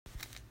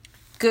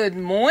Good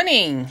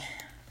morning.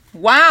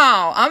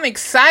 Wow, I'm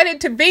excited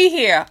to be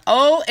here.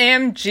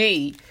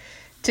 OMG.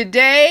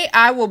 Today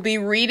I will be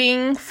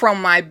reading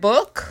from my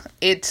book.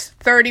 It's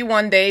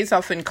 31 Days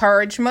of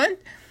Encouragement.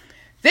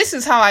 This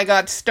is how I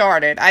got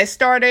started. I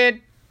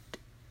started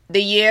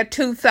the year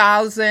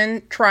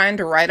 2000 trying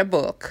to write a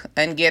book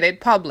and get it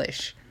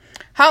published.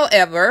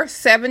 However,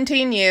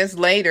 17 years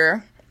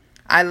later,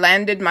 I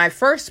landed my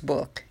first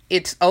book,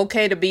 It's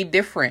Okay to Be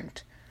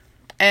Different.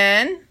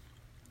 And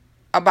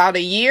about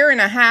a year and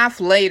a half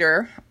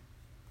later,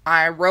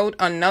 I wrote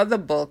another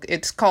book.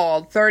 It's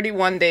called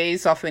 31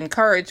 Days of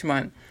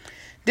Encouragement.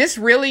 This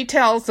really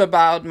tells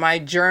about my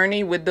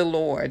journey with the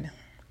Lord.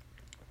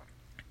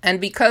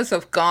 And because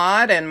of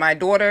God and my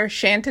daughter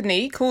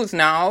Shantanique, who's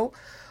now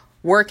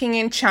working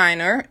in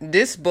China,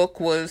 this book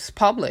was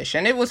published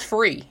and it was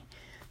free.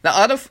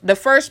 The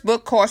first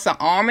book cost an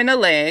arm and a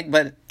leg,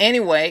 but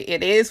anyway,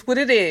 it is what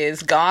it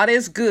is. God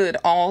is good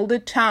all the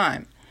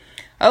time.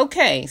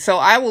 Okay, so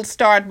I will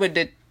start with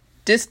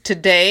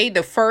today,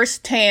 the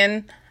first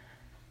 10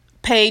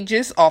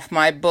 pages of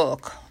my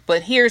book.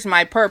 But here's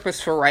my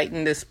purpose for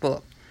writing this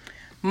book.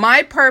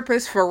 My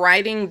purpose for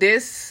writing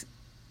these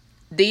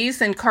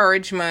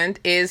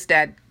encouragement is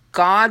that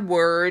God's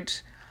word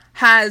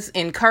has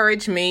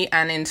encouraged me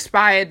and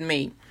inspired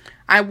me.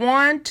 I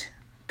want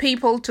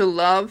people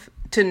to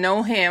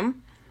know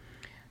Him.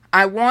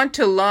 I want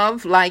to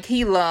love like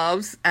He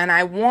loves, and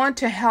I want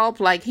to help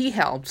like He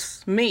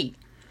helps me.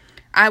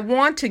 I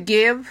want to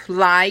give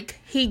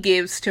like He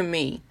gives to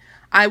me.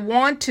 I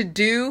want to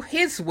do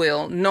His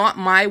will, not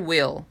my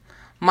will.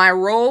 My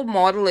role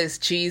model is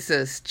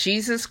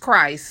Jesus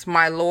Christ,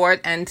 my Lord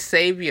and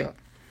Savior.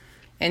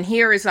 And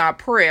here is our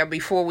prayer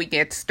before we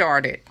get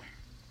started.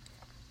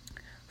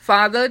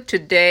 Father,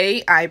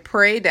 today I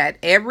pray that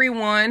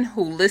everyone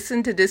who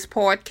listened to this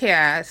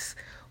podcast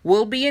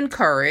will be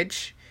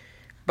encouraged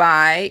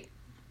by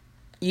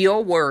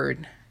your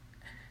word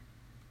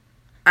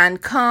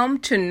and come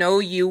to know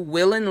you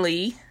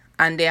willingly,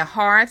 and their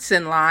hearts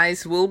and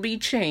lives will be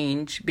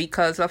changed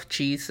because of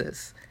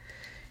Jesus.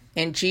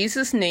 In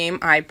Jesus' name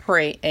I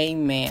pray,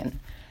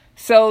 amen.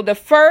 So the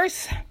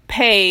first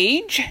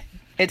page,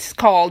 it's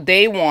called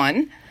Day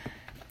 1.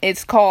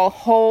 It's called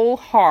Whole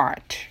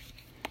Heart.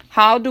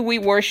 How do we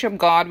worship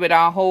God with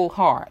our whole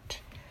heart?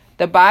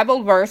 The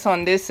Bible verse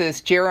on this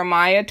is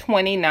Jeremiah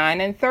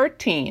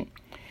 29:13.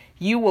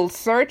 You will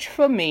search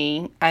for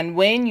me, and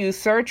when you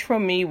search for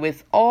me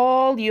with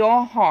all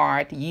your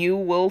heart, you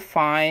will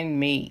find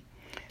me.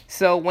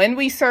 So when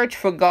we search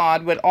for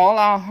God with all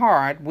our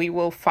heart, we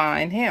will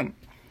find Him.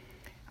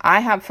 I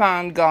have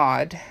found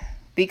God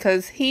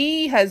because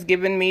He has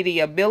given me the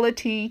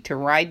ability to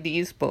write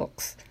these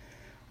books.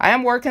 I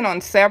am working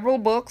on several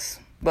books,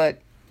 but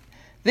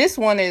this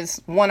one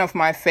is one of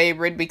my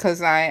favorite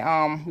because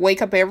I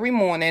wake up every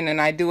morning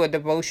and I do a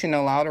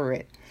devotional out of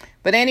it.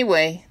 But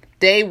anyway,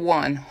 Day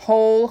 1,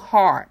 Whole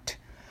Heart.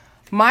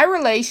 My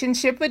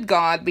relationship with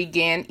God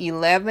began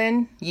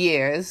 11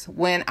 years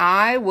when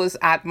I was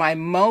at my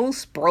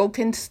most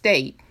broken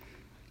state.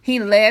 He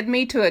led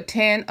me to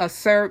attend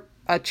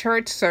a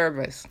church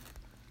service.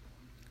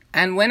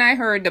 And when I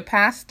heard the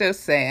pastor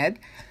said,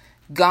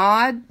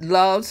 God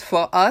loves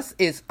for us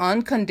is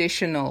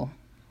unconditional,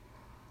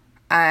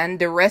 and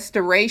the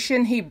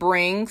restoration He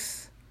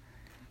brings,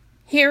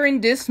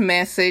 hearing this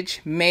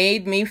message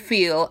made me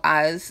feel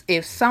as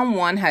if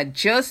someone had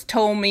just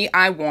told me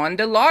I won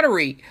the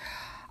lottery.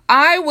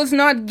 I was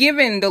not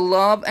given the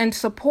love and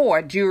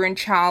support during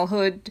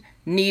childhood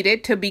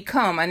needed to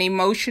become an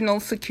emotional,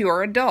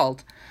 secure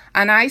adult,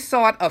 and I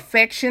sought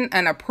affection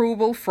and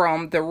approval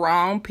from the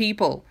wrong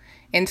people.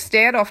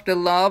 Instead of the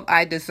love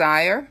I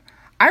desire,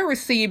 I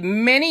received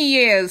many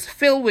years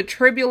filled with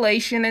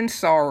tribulation and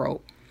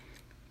sorrow.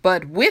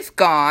 But with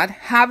God,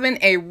 having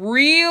a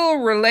real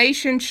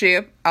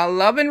relationship, a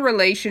loving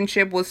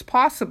relationship was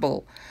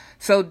possible.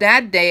 So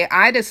that day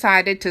I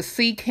decided to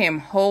seek Him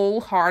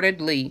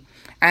wholeheartedly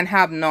and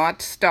have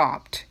not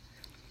stopped.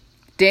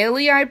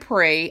 Daily I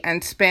pray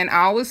and spend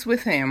hours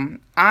with Him.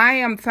 I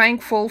am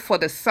thankful for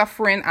the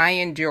suffering I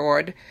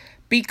endured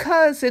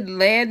because it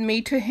led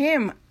me to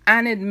Him,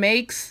 and it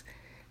makes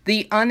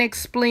the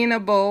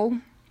unexplainable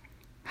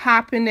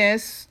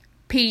happiness,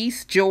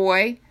 peace,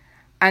 joy,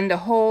 and the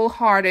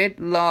wholehearted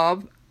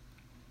love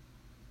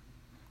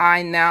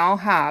I now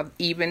have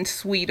even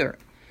sweeter.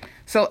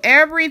 So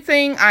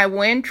everything I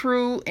went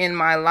through in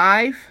my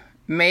life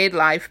made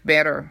life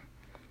better,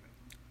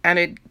 and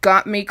it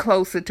got me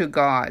closer to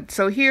God.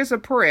 So here's a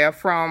prayer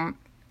from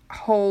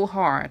Whole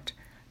Heart,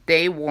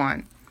 Day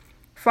 1.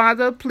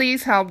 Father,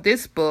 please help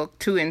this book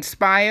to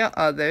inspire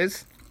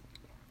others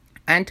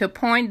and to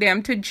point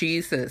them to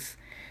Jesus.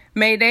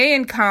 May they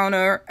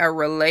encounter a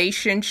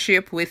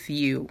relationship with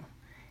you.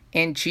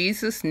 In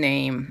Jesus'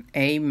 name,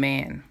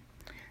 amen.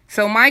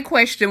 So my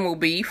question will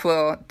be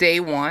for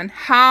Day 1,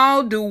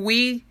 how do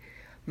we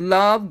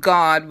love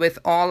God with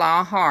all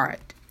our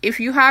heart? If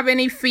you have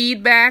any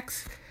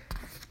feedbacks,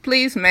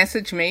 please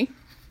message me.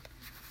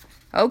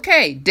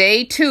 Okay,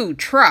 Day 2,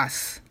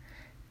 trust.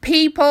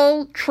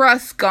 People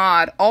trust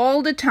God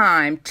all the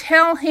time.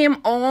 Tell him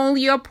all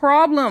your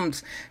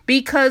problems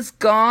because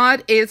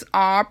God is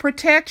our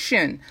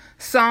protection.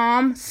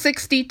 Psalm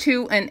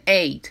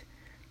 62:8.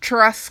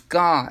 Trust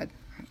God.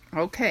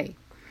 Okay.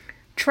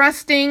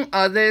 Trusting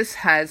others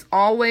has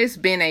always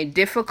been a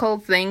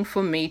difficult thing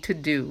for me to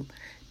do.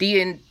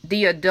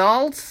 The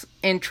adults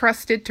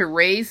entrusted to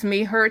raise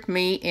me hurt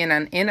me in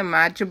an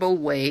unimaginable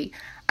way,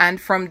 and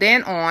from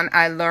then on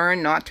I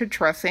learned not to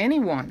trust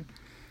anyone.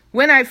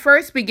 When I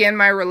first began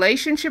my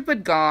relationship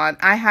with God,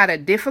 I had a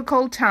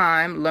difficult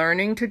time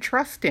learning to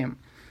trust him.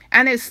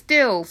 And it's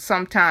still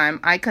something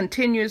I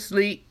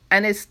continuously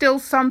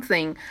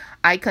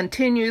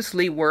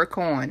work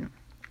on.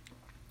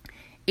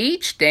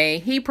 Each day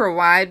he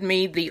provides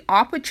me the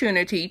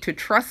opportunity to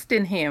trust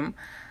in him,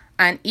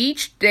 and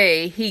each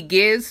day he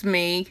gives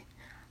me,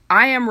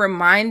 I am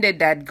reminded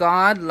that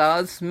God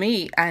loves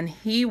me and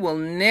he will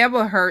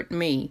never hurt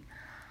me.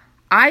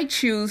 I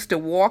choose to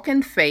walk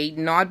in faith,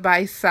 not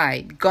by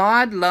sight.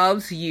 God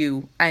loves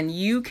you, and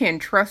you can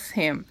trust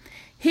him.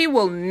 He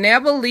will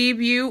never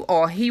leave you,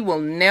 or he will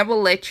never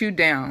let you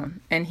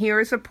down. And here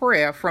is a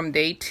prayer from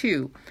day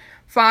 2.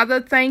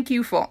 Father, thank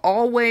you for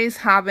always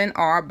having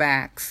our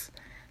backs.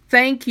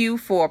 Thank you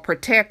for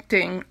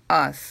protecting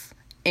us.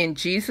 In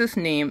Jesus'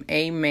 name,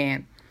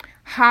 amen.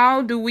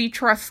 How do we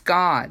trust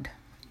God?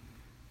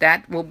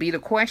 That will be the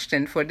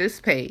question for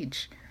this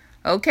page.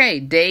 Okay,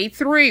 day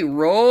 3,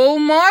 role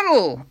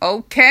model.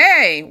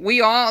 Okay,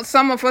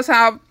 some of us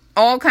have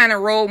all kind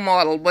of role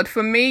model, but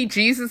for me,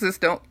 Jesus is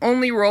the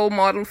only role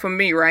model for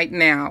me right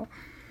now.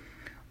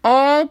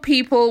 All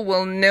people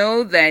will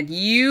know that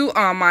you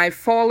are my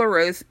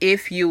followers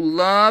if you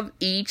love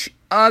each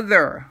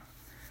other.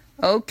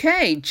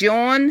 Okay,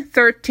 John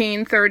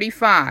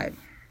 13:35.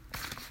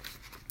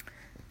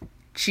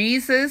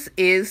 Jesus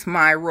is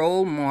my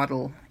role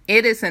model.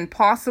 It is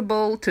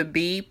impossible to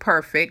be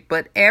perfect,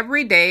 but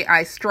every day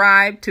I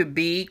strive to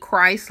be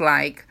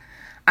Christ-like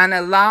and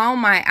allow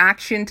my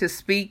action to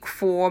speak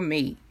for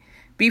me.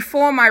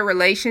 Before my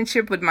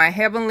relationship with my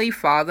Heavenly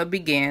Father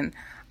began,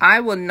 I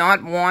would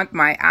not want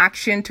my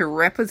action to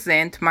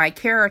represent my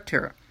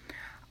character.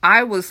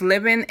 I was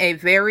living a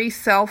very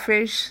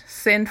selfish,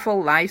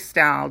 sinful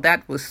lifestyle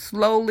that was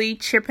slowly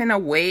chipping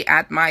away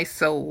at my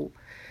soul.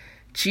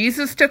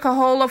 Jesus took a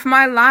hold of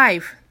my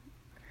life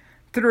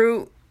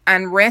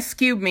and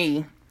rescue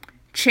me,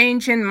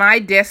 changing my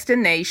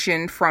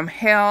destination from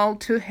hell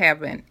to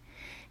heaven.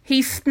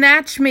 He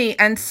snatched me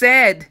and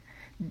said,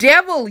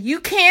 "Devil, you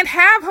can't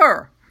have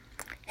her."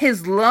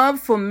 His love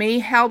for me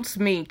helps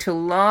me to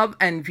love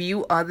and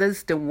view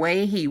others the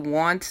way he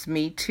wants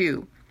me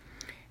to.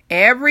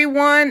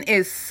 Everyone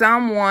is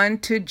someone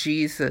to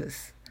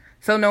Jesus.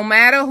 So no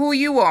matter who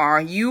you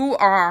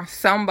are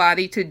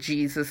somebody to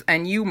Jesus,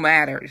 and you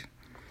matter.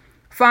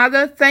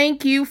 Father,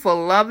 thank you for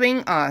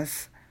loving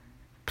us.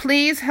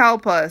 Please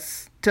help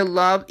us to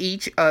love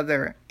each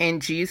other. In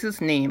Jesus'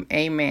 name,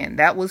 amen.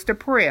 That was the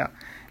prayer.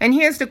 And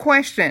here's the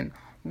question.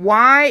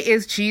 Why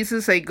is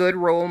Jesus a good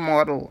role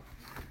model?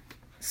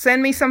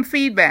 Send me some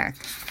feedback.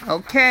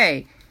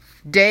 Okay.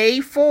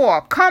 Day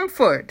 4,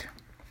 comfort.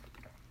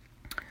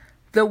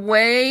 The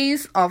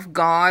ways of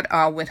God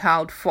are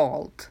without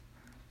fault.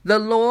 The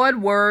Lord's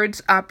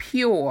words are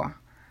pure.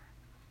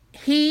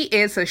 He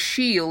is a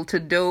shield to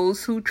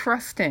those who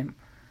trust him.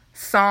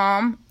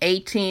 Psalm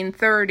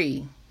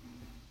 18:30.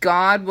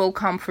 God will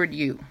comfort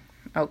you.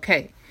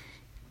 Okay.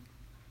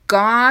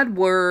 God's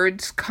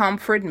words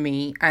comfort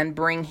me and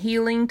bring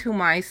healing to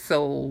my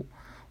soul.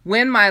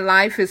 When my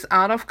life is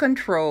out of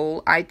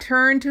control, I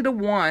turn to the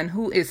one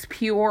who is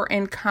pure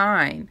and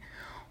kind.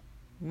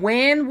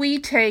 When we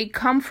take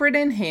comfort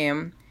in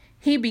him,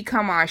 he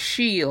becomes our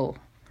shield.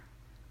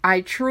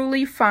 I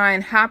truly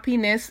find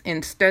happiness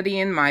in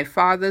studying my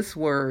Father's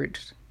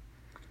words.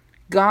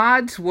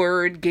 God's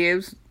word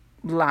gives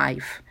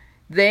life.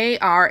 They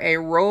are a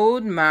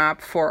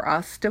roadmap for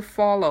us to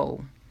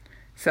follow.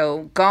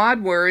 So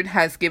God's word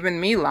has given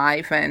me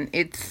life, and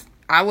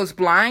I was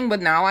blind,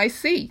 but now I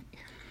see.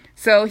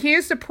 So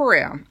here's the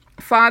prayer.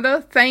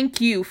 Father,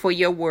 thank you for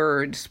your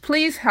words.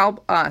 Please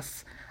help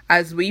us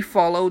as we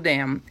follow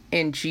them.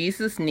 In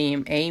Jesus'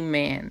 name,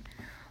 amen.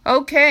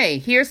 Okay,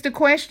 here's the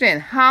question.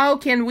 How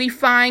can we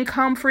find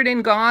comfort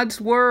in God's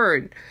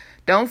word?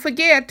 Don't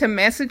forget to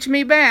message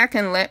me back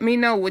and let me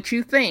know what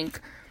you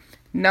think.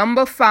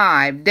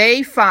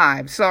 Day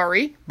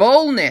 5,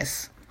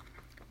 boldness.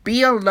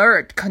 Be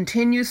alert,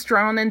 continue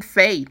strong in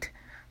faith.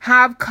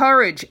 Have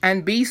courage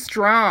and be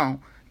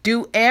strong.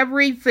 Do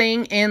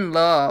everything in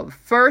love.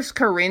 1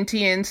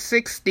 Corinthians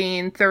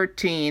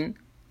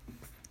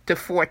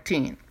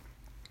 16:13-14.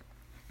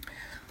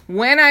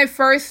 When I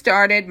first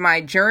started my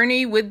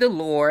journey with the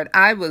Lord,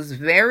 I was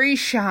very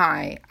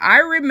shy. I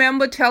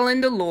remember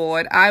telling the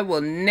Lord I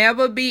will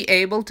never be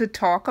able to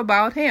talk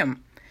about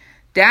him.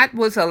 That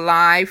was a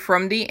lie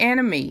from the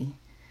enemy.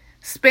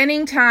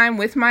 Spending time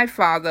with my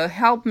Father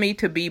helped me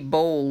to be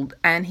bold,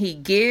 and he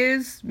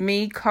gives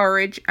me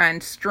courage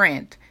and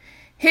strength.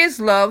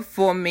 His love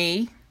for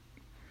me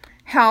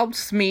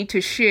helps me to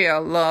share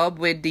love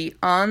with the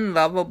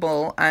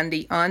unlovable and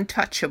the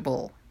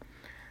untouchable.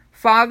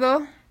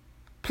 Father,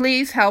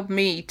 please help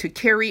me to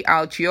carry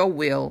out your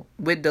will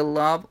with the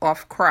love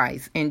of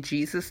Christ in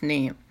Jesus'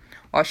 name.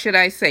 Or should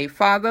I say,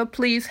 Father,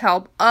 please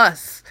help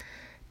us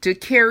to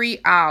carry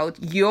out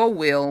your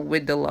will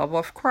with the love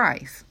of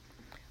Christ.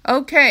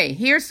 Okay,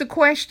 here's the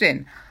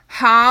question.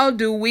 How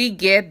do we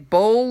get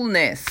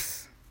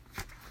boldness?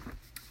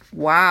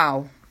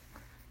 Wow.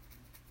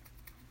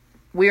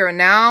 We are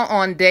now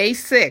on day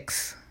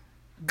 6,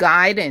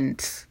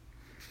 guidance.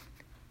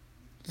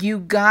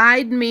 You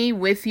guide me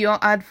with your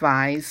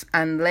advice,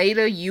 and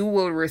later you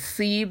will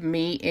receive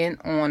me in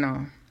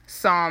honor.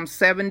 Psalm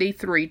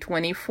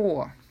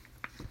 73:24.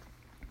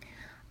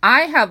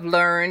 I have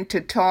learned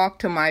to talk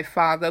to my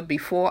Father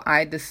before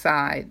I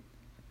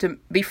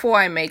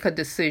make a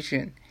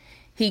decision.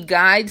 He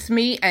guides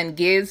me and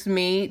gives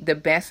me the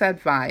best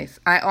advice.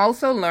 I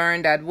also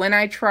learned that when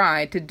I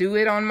try to do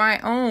it on my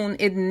own,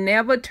 it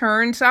never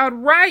turns out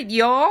right,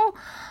 y'all.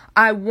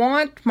 I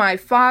want my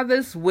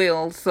Father's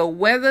will, so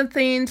whether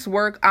things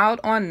work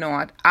out or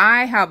not,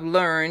 I have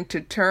learned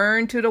to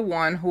turn to the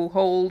one who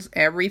holds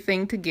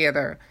everything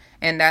together,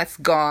 and that's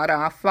God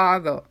our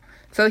Father.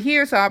 So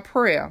here's our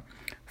prayer.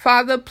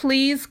 Father,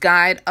 please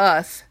guide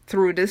us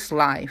through this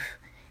life.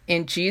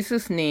 In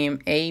Jesus'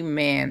 name,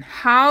 amen.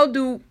 How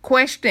do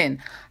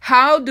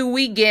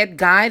we get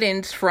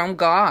guidance from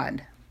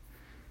God?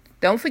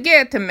 Don't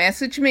forget to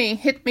message me.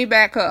 Hit me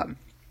back up.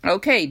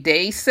 Okay,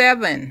 day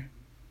 7.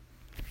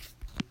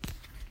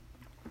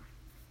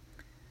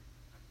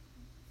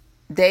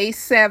 Day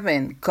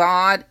 7,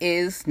 God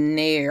is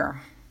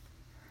near.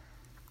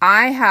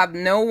 I have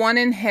no one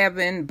in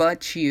heaven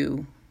but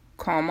you,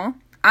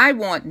 I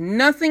want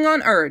nothing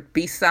on earth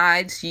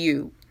besides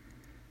you.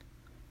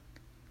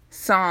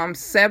 Psalm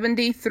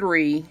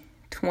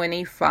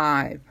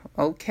 73:25.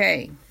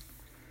 Okay.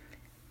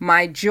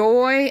 My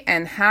joy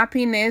and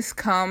happiness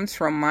comes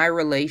from my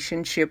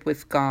relationship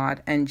with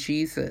God and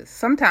Jesus.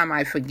 Sometimes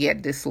I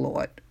forget this,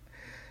 Lord.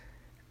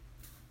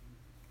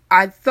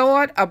 I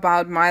thought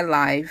about my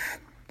life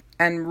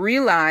and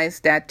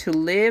realized that to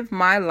live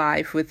my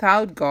life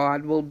without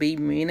God will be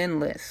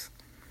meaningless.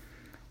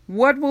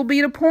 What will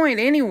be the point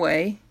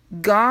anyway?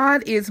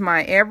 God is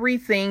my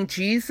everything.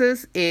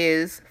 Jesus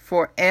is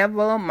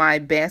forever my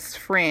best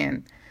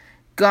friend.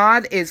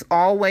 God is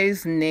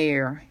always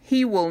near.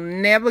 He will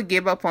never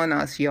give up on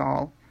us,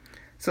 y'all.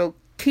 So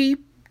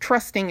keep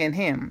trusting in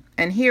him.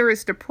 And here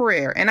is the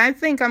prayer. And I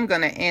think I'm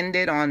going to end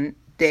it on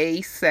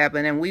day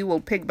 7, and we will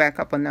pick back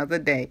up another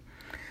day.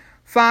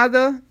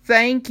 Father,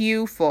 thank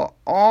you for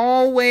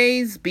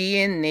always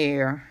being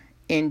near.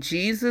 In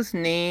Jesus'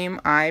 name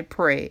I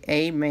pray.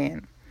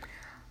 Amen.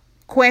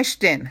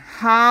 Question: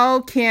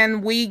 how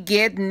can we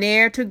get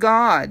near to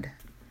God?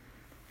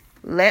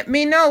 Let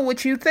me know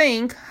what you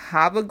think.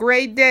 Have a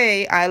great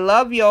day. I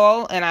love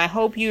y'all, and I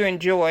hope you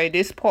enjoy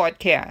this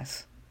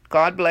podcast.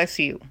 God bless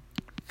you.